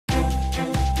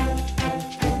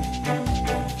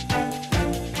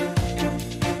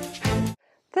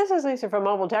is Lisa from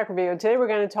Mobile Tech Review. Today we're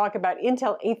going to talk about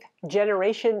Intel 8th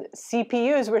generation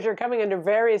CPUs, which are coming under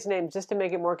various names just to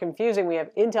make it more confusing. We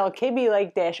have Intel Kaby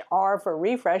Lake-R for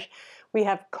refresh. We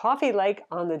have Coffee Lake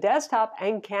on the desktop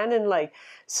and Cannon Lake.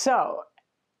 So,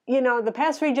 you know, the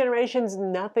past 3 generations,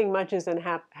 nothing much has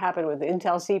happened with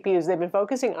Intel CPUs. They've been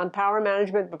focusing on power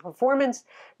management, but performance,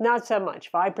 not so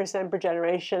much, 5% per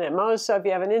generation at most. So if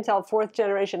you have an Intel 4th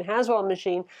generation Haswell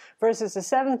machine versus the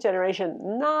 7th generation,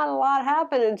 not a lot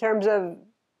happened in terms of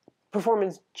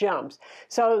performance jumps.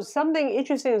 So something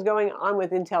interesting is going on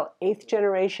with Intel 8th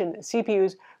generation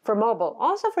CPUs for mobile,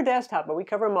 also for desktop, but we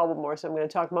cover mobile more, so I'm going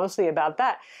to talk mostly about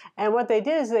that. And what they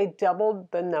did is they doubled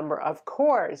the number of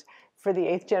cores for the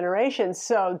 8th generation.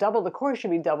 So double the core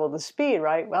should be double the speed,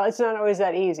 right? Well, it's not always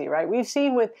that easy, right? We've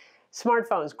seen with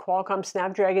smartphones, Qualcomm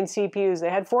Snapdragon CPUs,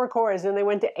 they had 4 cores, then they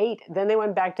went to 8, then they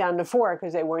went back down to 4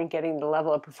 because they weren't getting the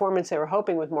level of performance they were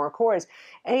hoping with more cores.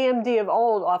 AMD of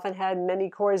old often had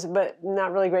many cores, but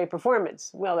not really great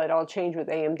performance. Well, that all changed with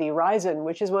AMD Ryzen,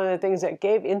 which is one of the things that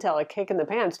gave Intel a kick in the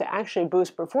pants to actually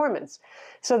boost performance.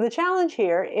 So the challenge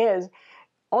here is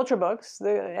Ultrabooks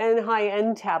and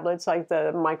high-end tablets like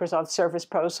the Microsoft Surface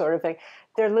Pro sort of thing,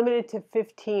 they're limited to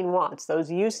 15 watts.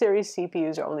 Those U-series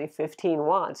CPUs are only 15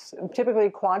 watts. Typically,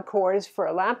 quad cores for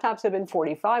laptops have been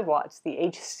 45 watts, the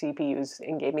H CPUs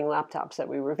in gaming laptops that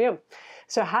we review.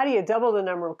 So how do you double the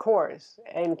number of cores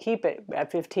and keep it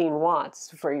at 15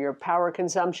 watts for your power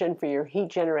consumption, for your heat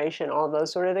generation, all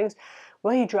those sort of things?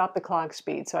 Well, you drop the clock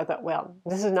speed. So I thought, well,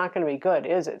 this is not going to be good,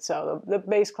 is it? So the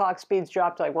base clock speeds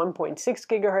dropped to like 1.6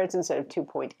 gigahertz instead of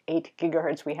 2.8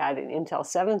 gigahertz we had in Intel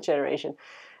 7th generation.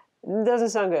 Doesn't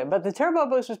sound good. But the turbo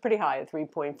boost was pretty high at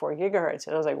 3.4 gigahertz.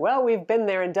 And I was like, well, we've been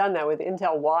there and done that with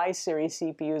Intel Y series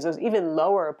CPUs, those even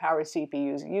lower power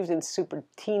CPUs used in super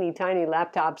teeny tiny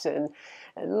laptops and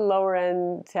lower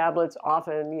end tablets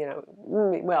often, you know,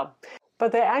 well.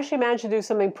 But they actually managed to do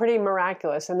something pretty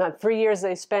miraculous, and that 3 years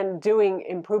they spent doing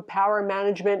improved power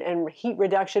management and heat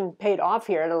reduction paid off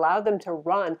here. It allowed them to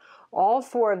run all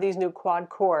 4 of these new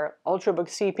quad-core Ultrabook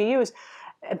CPUs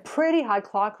at pretty high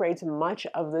clock rates much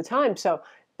of the time. So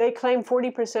they claim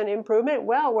 40% improvement.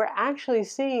 Well, we're actually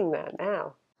seeing that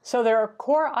now. So there are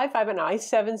Core i5 and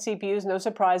i7 CPUs. No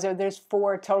surprise there. There's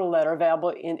 4 total that are available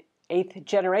in 8th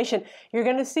generation. You're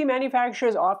going to see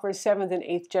manufacturers offer 7th and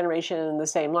 8th generation in the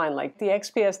same line. Like the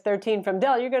XPS 13 from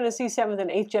Dell, you're going to see 7th and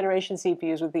 8th generation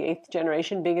CPUs with the 8th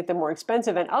generation being at the more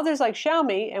expensive. And others like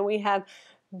Xiaomi, and we have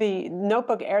the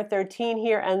Notebook Air 13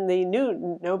 here and the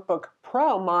new Notebook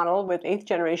Pro model with 8th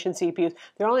generation CPUs.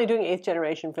 They're only doing 8th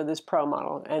generation for this Pro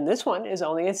model. And this one is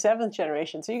only a 7th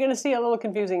generation. So you're going to see a little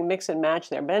confusing mix and match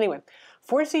there. But anyway,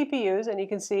 4 CPUs, and you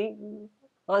can see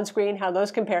on screen how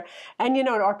those compare. And you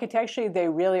know, architecturally, they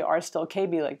really are still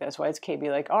Kaby Lake. That's why it's Kaby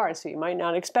Lake-R. So you might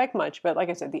not expect much. But like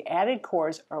I said, the added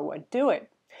cores are what do it.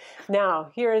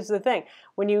 Now, here's the thing.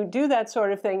 When you do that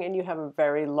sort of thing and you have a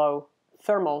very low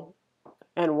thermal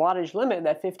and wattage limit,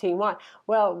 that 15 watt,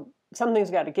 well, something's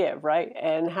got to give, right?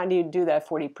 And how do you do that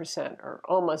 40% or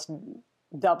almost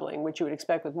doubling, which you would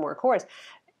expect with more cores?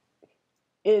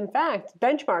 In fact,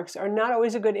 benchmarks are not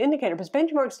always a good indicator because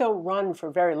benchmarks don't run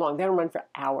for very long. They don't run for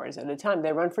hours at a time.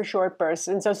 They run for short bursts.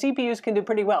 And so CPUs can do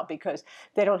pretty well because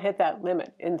they don't hit that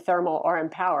limit in thermal or in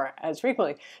power as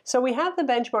frequently. So we have the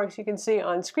benchmarks you can see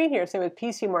on screen here, say with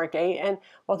PC Mark 8. And,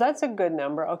 well, that's a good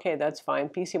number. Okay, that's fine.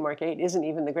 PC Mark 8 isn't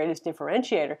even the greatest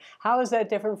differentiator. How is that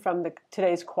different from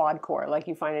today's quad core like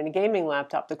you find in a gaming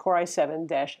laptop, the Core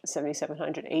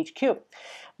i7-7700HQ?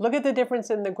 Look at the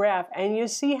difference in the graph, and you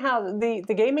see how the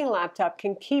gaming laptop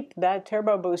can keep that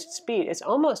turbo boost speed. It's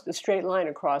almost a straight line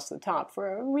across the top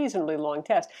for a reasonably long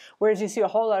test, whereas you see a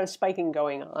whole lot of spiking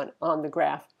going on the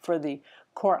graph for the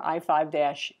Core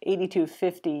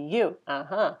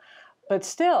i5-8250U. But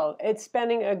still, it's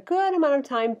spending a good amount of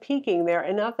time peaking there,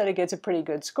 enough that it gets a pretty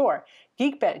good score.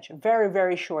 Geekbench, very,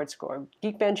 very short score.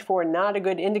 Geekbench 4, not a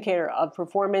good indicator of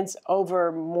performance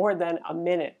over more than a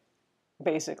minute,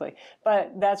 basically.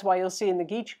 But that's why you'll see in the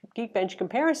Geekbench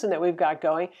comparison that we've got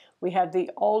going, we have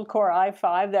the old Core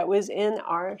i5 that was in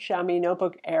our Xiaomi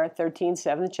Notebook Air 13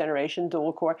 7th generation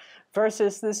dual core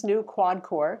versus this new quad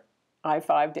core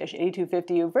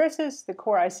i5-8250U versus the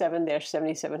Core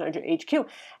i7-7700HQ.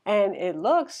 And it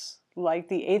looks like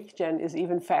the 8th gen is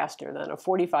even faster than a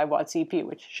 45 watt CPU,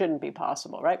 which shouldn't be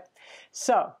possible, right?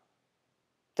 So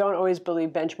don't always believe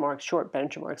benchmarks, short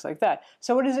benchmarks like that.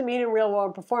 So what does it mean in real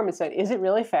world performance then? Is it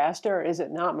really faster or is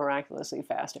it not miraculously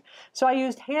faster? So I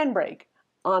used Handbrake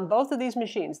on both of these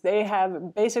machines. They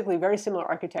have basically very similar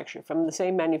architecture from the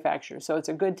same manufacturer. So it's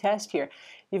a good test here.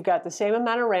 You've got the same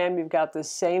amount of RAM, you've got the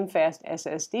same fast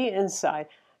SSD inside.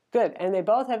 Good, and they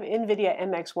both have NVIDIA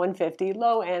MX150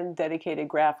 low-end dedicated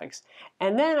graphics.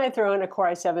 And then I throw in a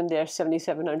Core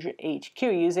i7-7700HQ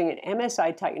using an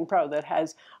MSI Titan Pro that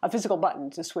has a physical button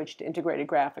to switch to integrated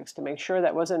graphics to make sure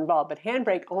that wasn't involved. But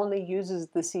Handbrake only uses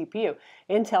the CPU.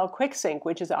 Intel QuickSync,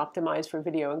 which is optimized for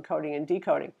video encoding and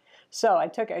decoding. So I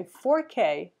took a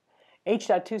 4K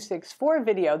H.264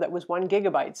 video that was 1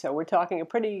 gigabyte, so we're talking a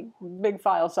pretty big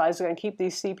file size. We're going to keep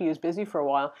these CPUs busy for a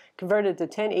while. Converted to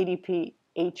 1080p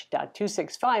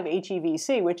H.265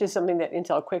 HEVC, which is something that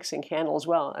Intel QuickSync handles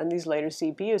well on these later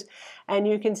CPUs. And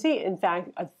you can see, in fact,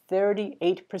 a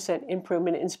 38%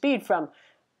 improvement in speed from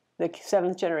the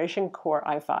 7th generation Core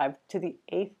i5 to the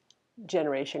 8th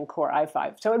generation Core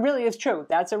i5. So it really is true.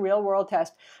 That's a real world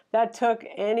test. That took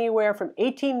anywhere from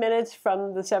 18 minutes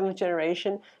from the 7th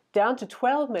generation down to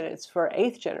 12 minutes for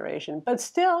 8th generation. But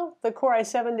still, the Core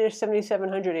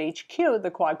i7-7700HQ,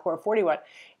 the quad-core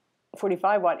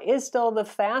 45 watt, is still the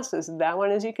fastest. That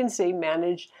one, as you can see,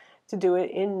 managed to do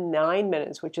it in 9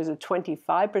 minutes, which is a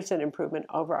 25% improvement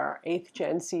over our 8th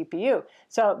gen CPU.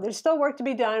 So there's still work to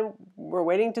be done. We're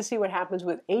waiting to see what happens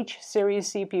with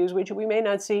H-series CPUs, which we may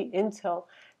not see until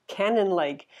Cannon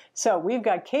Lake. So we've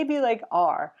got Kaby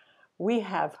Lake-R, we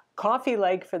have Coffee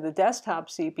Lake for the desktop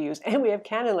CPUs, and we have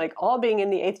Cannon Lake, all being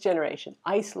in the 8th generation.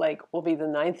 Ice Lake will be the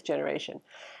 9th generation.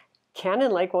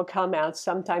 Cannon Lake will come out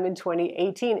sometime in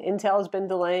 2018. Intel's been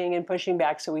delaying and pushing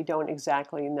back, so we don't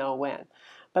exactly know when.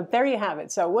 But there you have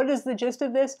it. So what is the gist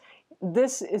of this?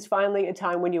 This is finally a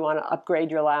time when you want to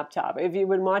upgrade your laptop. If you've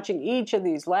been watching each of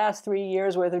these last 3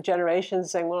 years worth of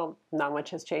generations saying, well, not much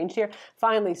has changed here,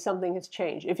 finally something has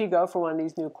changed if you go for one of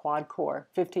these new quad-core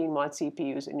 15-watt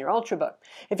CPUs in your Ultrabook.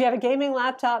 If you have a gaming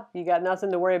laptop, you got nothing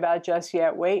to worry about just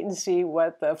yet. Wait and see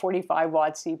what the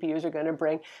 45-watt CPUs are going to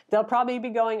bring. They'll probably be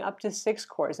going up to 6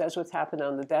 cores. That's what's happened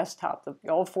on the desktop. The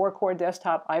old 4-core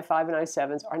desktop i5 and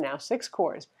i7s are now 6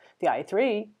 cores. The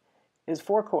i3 is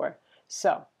 4-core.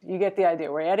 So you get the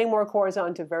idea. We're adding more cores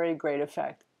on to very great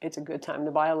effect. It's a good time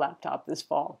to buy a laptop this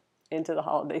fall into the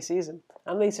holiday season.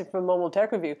 I'm Lisa from Mobile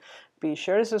Tech Review. Be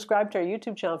sure to subscribe to our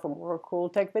YouTube channel for more cool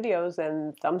tech videos,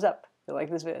 and thumbs up if you like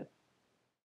this vid.